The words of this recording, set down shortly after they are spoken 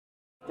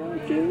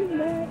Don't you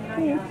let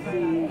me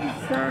see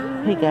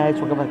inside. Hey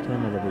guys, welcome back to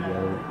another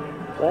video.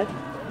 What?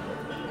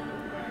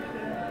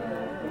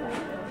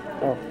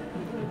 Oh.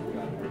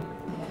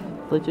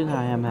 Legend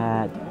I am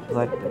at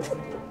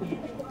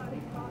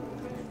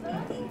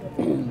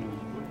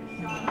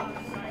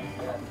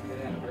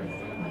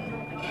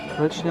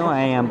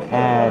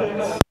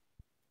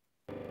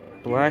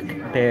Black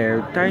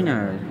Bear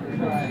Diner.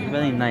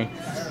 Really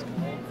nice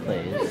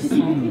place.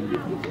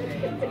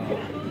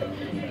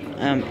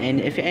 And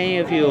if any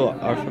of you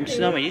are from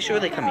Sonoma, you should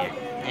really come here.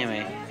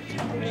 Anyway,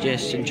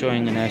 just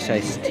enjoying a nice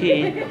iced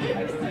tea. A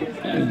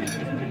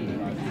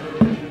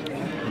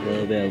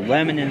little bit of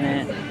lemon in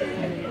it.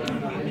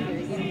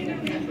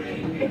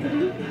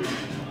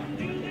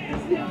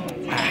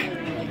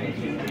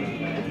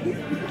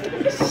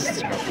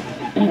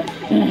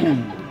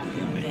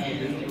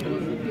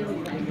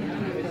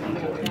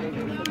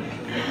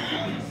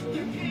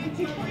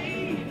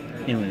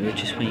 Anyway, we're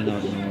just waiting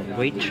on the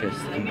waitress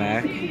to come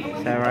back.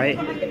 Is that right?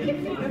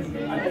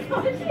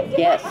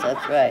 Yes,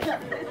 that's right.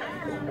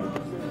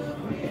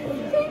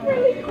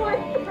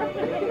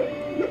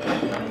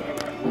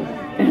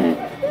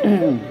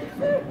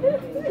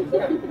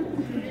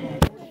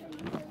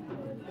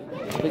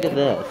 Look at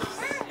this.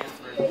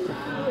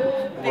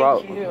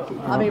 Thank you.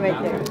 I'll be right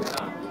there.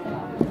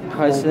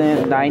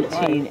 President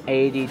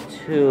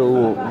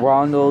 1982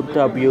 Ronald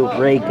W.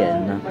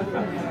 Reagan.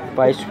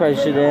 Vice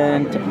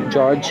President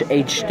George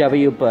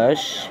H.W.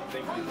 Bush.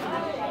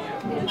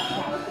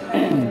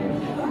 Thanks,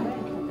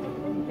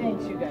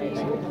 you guys.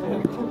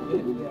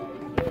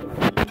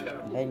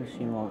 And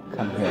she won't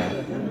come here.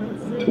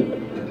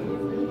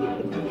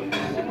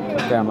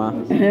 Grandma.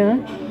 Yeah?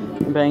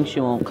 I'm betting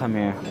she won't come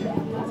here.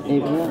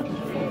 Maybe not.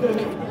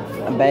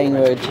 I'm betting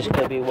we're just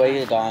gonna be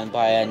waited on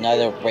by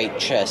another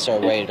waitress or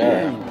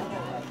waiter.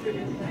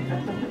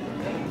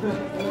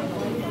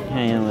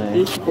 Anyway.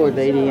 This poor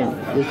lady and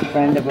this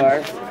friend of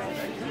ours,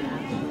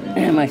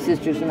 my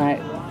sisters and I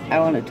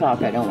want to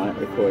talk. I don't want it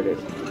recorded.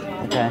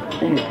 Okay.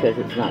 Because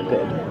it's not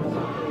good.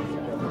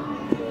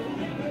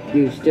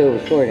 You're still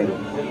recording.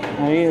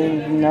 How do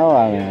you know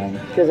I am?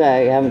 Because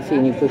I haven't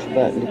seen you push a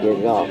button to get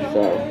it off,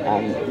 so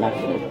I'm not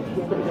going to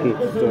repeat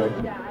the story.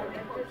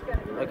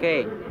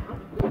 Okay.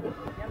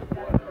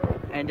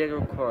 Ended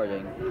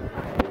recording.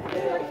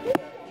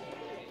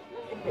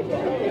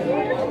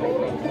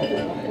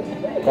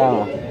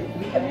 Grandma.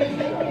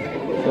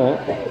 What?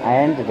 I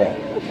ended it.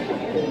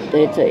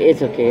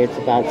 It's okay. It's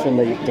about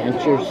somebody's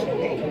dentures.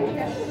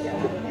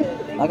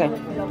 Okay.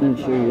 I'm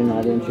sure you're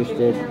not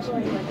interested.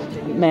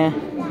 Meh.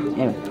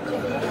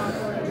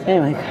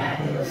 Anyway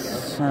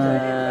guys.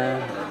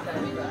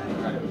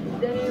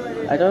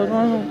 I don't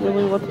know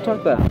really what to talk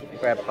about.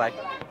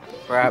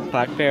 We're at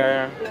Black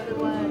Bear.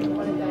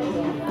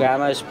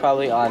 Grandma's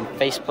probably on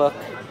Facebook.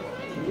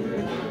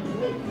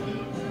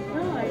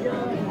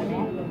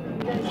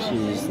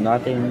 She's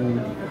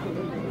nothing.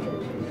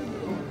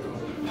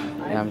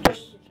 And I'm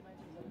just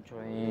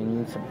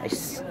enjoying some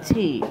iced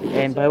tea.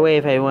 And by the way,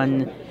 if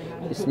anyone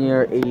is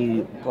near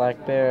a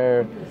Black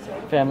Bear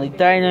family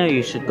diner,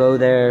 you should go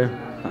there.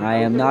 I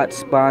am not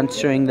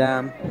sponsoring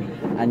them.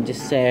 I'm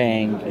just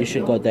saying you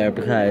should go there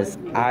because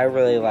I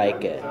really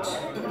like it.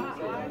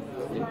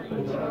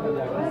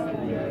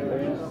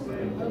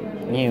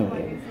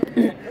 Anyway,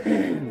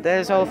 that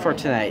is all for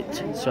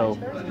tonight. So,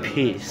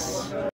 peace.